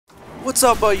What's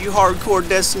up all you hardcore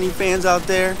Destiny fans out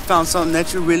there? Found something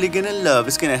that you're really gonna love.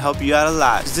 It's gonna help you out a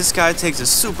lot. This guy takes a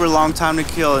super long time to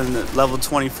kill in the level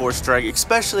 24 strike,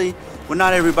 especially when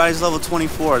not everybody's level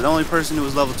 24. The only person who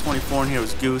was level 24 in here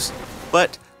was Goose.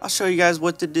 But I'll show you guys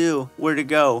what to do, where to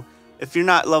go. If you're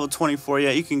not level 24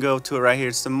 yet, you can go to it right here.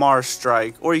 It's the Mars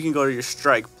strike, or you can go to your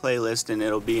strike playlist and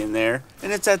it'll be in there.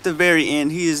 And it's at the very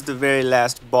end. He is the very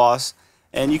last boss.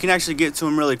 And you can actually get to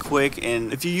him really quick,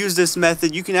 and if you use this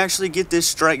method you can actually get this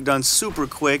strike done super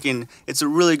quick, and it's a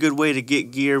really good way to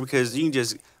get gear because you can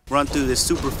just run through this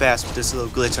super fast with this little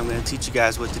glitch. I'm going to teach you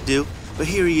guys what to do. But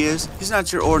here he is. He's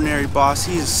not your ordinary boss.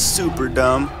 He is super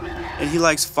dumb and he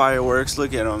likes fireworks.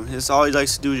 Look at him. It's all he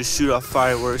likes to do is just shoot off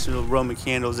fireworks and little Roman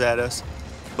candles at us.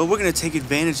 But we're going to take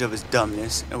advantage of his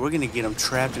dumbness and we're going to get him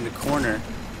trapped in the corner,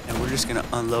 and we're just going to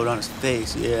unload on his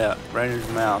face. Yeah, right in his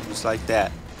mouth, just like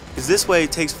that. Because this way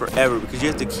it takes forever, because you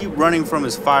have to keep running from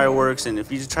his fireworks, and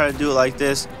if you just try to do it like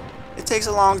this, it takes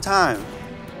a long time.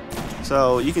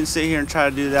 So you can sit here and try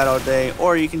to do that all day,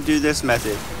 or you can do this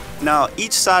method. Now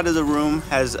each side of the room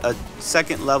has a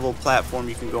second level platform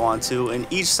you can go onto, and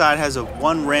each side has a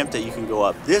one ramp that you can go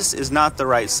up. This is not the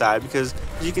right side because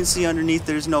as you can see underneath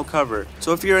there's no cover.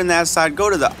 So if you're in that side, go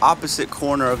to the opposite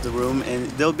corner of the room and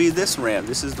there'll be this ramp.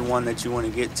 This is the one that you want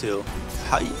to get to.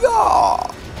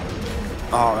 Hi-yah!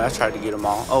 Oh, I tried to get them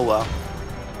all. Oh well.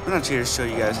 I'm not here to show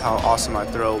you guys how awesome I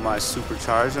throw my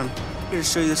supercharge. I'm here to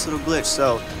show you this little glitch.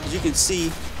 So, as you can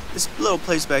see, this little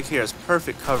place back here is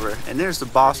perfect cover. And there's the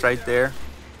boss right there.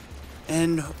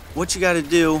 And what you got to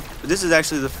do, this is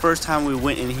actually the first time we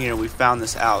went in here and we found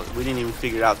this out. We didn't even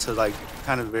figure it out till like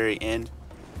kind of the very end.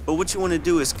 But what you want to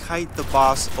do is kite the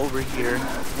boss over here.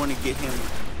 You want to get him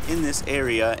in this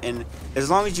area, and as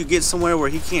long as you get somewhere where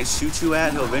he can't shoot you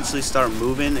at, he'll eventually start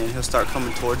moving and he'll start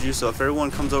coming towards you. So if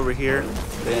everyone comes over here,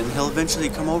 then he'll eventually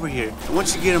come over here. And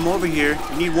once you get him over here,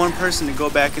 you need one person to go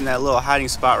back in that little hiding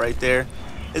spot right there,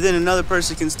 and then another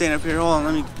person can stand up here. Hold on,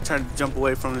 let me try to jump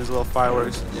away from his little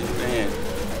fireworks. Man,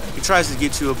 he tries to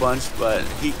get you a bunch, but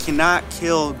he cannot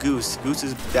kill Goose. Goose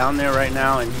is down there right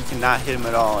now and he cannot hit him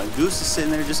at all, and Goose is sitting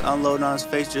there just unloading on his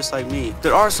face just like me.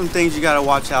 There are some things you gotta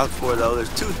watch out for though.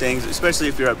 There's two things, especially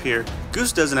if you're up here.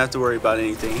 Goose doesn't have to worry about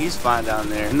anything. He's fine down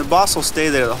there, and the boss will stay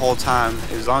there the whole time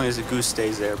as long as the Goose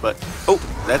stays there. But oh,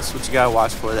 that's what you gotta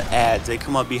watch for, the ads. They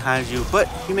come up behind you. But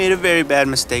you made a very bad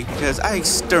mistake because I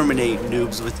exterminate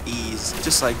noobs with ease,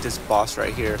 just like this boss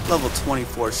right here. Level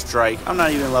 24 strike. I'm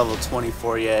not even level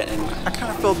 24 yet, and I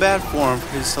kind of feel bad for him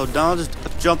because he's so dumb. I'll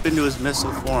just jump into his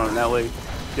missile for him. That way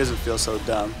he doesn't feel so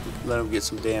dumb. Let him get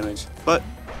some damage. But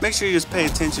make sure you just pay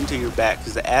attention to your back,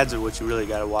 because the ads are what you really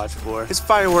gotta watch for. His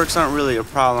fireworks aren't really a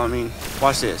problem. I mean,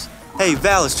 watch this. Hey,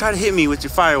 Valus, try to hit me with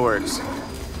your fireworks.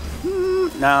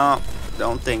 No,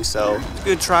 don't think so.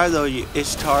 Good try though, you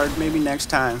ishtard. Maybe next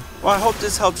time. Well, I hope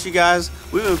this helps you guys.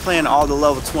 We've been playing all the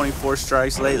level 24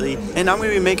 strikes lately, and I'm gonna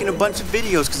be making a bunch of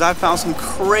videos because I found some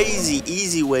crazy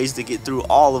easy ways to get through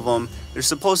all of them. They're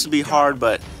supposed to be hard,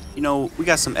 but you know, we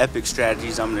got some epic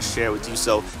strategies I'm going to share with you,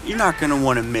 so you're not going to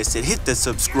want to miss it. Hit the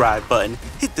subscribe button,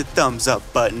 hit the thumbs up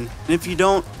button, and if you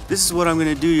don't, this is what I'm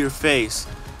going to do to your face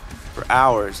for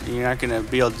hours, and you're not going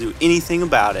to be able to do anything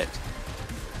about it,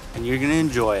 and you're going to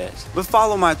enjoy it. But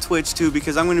follow my Twitch too,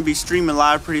 because I'm going to be streaming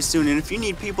live pretty soon, and if you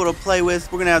need people to play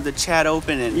with, we're going to have the chat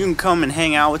open, and you can come and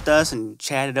hang out with us and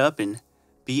chat it up and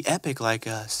be epic like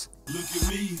us. Look at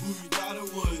me, who you thought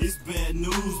it was? It's bad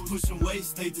news, pushing weight,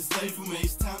 stay to save from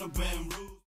H-Town of bad rules.